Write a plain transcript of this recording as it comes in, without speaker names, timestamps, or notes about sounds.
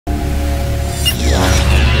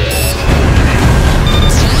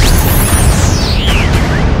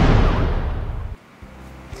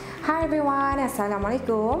everyone,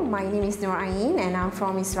 Assalamualaikum. My name is Nur Ain and I'm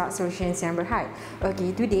from Isra Solutions Jamboard.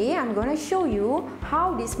 Okay, today I'm going to show you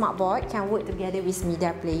how this smartboard can work together with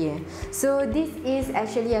media player. So this is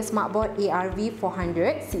actually a smartboard ARV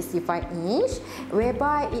 400 65-inch,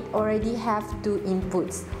 whereby it already have two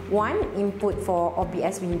inputs. One input for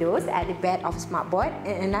OBS Windows at the back of smartboard,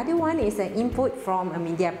 and another one is an input from a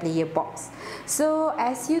media player box. So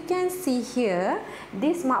as you can see here,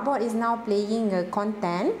 this smartboard is now playing a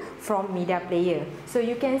content from media player. So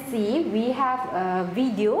you can see we have a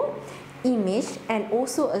video, image and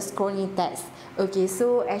also a scrolling text. Okay,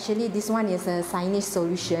 so actually this one is a signage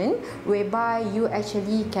solution whereby you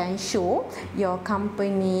actually can show your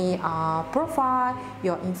company profile,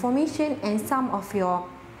 your information and some of your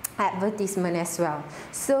advertisement as well.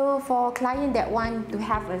 So for client that want to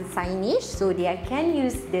have a signage, so they can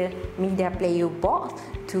use the media player box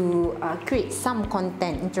to create some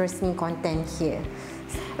content, interesting content here.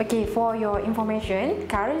 Okay, for your information,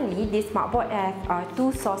 currently this smartboard has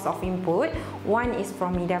two sources of input. One is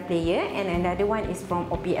from media player and another one is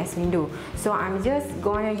from OBS window. So I'm just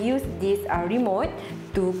gonna use this remote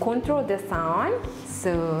to control the sound.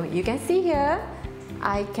 So you can see here,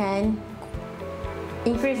 I can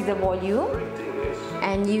increase the volume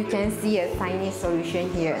and you can see a signage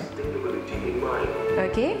solution here.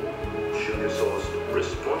 Okay. Should the source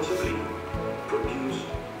responsibly produce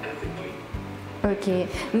ethically. Okay,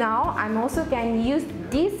 now I'm also can use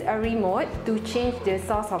this remote to change the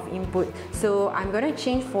source of input. So I'm going to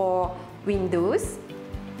change for Windows.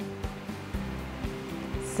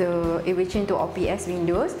 So it will change to OBS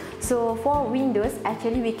Windows. So for Windows,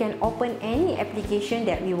 actually we can open any application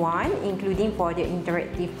that we want, including for the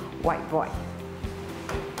interactive whiteboard.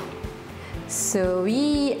 So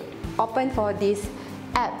we open for this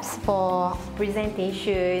apps for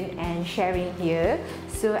presentation and sharing here.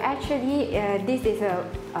 So actually this is a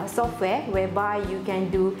software whereby you can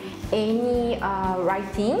do any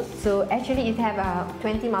writing. So actually it have a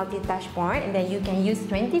 20 multi-touch point and then you can use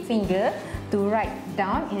 20 finger to write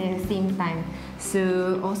down in the same time.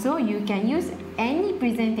 So also you can use any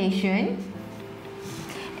presentation,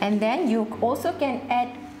 and then you also can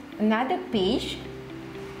add another page,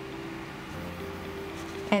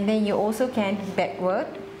 and then you also can backward,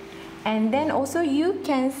 and then also you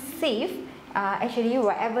can save actually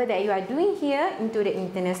whatever that you are doing here into the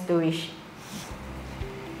internal storage.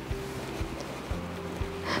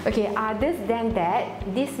 Okay, other than that,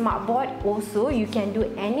 this smartboard also you can do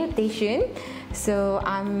annotation. So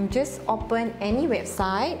I'm just open any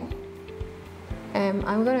website and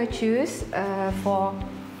I'm gonna choose for,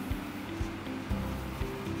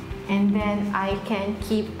 and then I can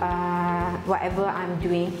keep whatever I'm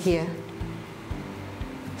doing here.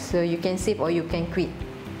 So you can save or you can quit.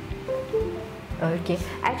 Okay,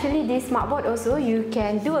 actually this smartboard also you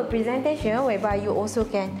can do a presentation whereby you also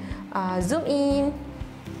can zoom in.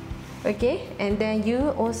 Okay, and then you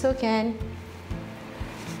also can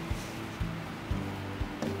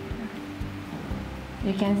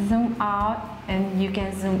zoom out and you can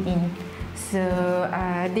zoom in. So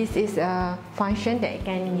this is a function that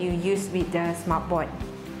you use with the smartboard.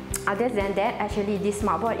 Other than that, actually this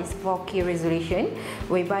smartboard is 4K resolution,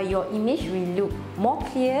 whereby your image will look more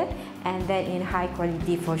clear and then in high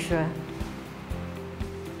quality for sure.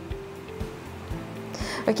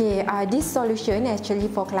 Okay, this solution actually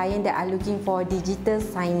for clients that are looking for digital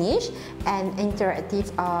signage and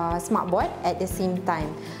interactive smartboard at the same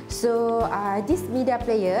time. So this media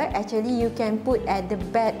player actually you can put at the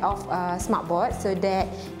back of smartboard so that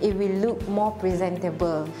it will look more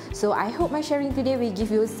presentable. So I hope my sharing today will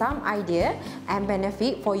give you some idea and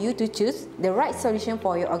benefit for you to choose the right solution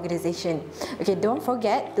for your organization. Okay, don't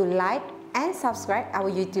forget to like and subscribe our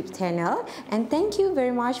YouTube channel, and thank you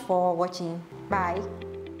very much for watching. Bye.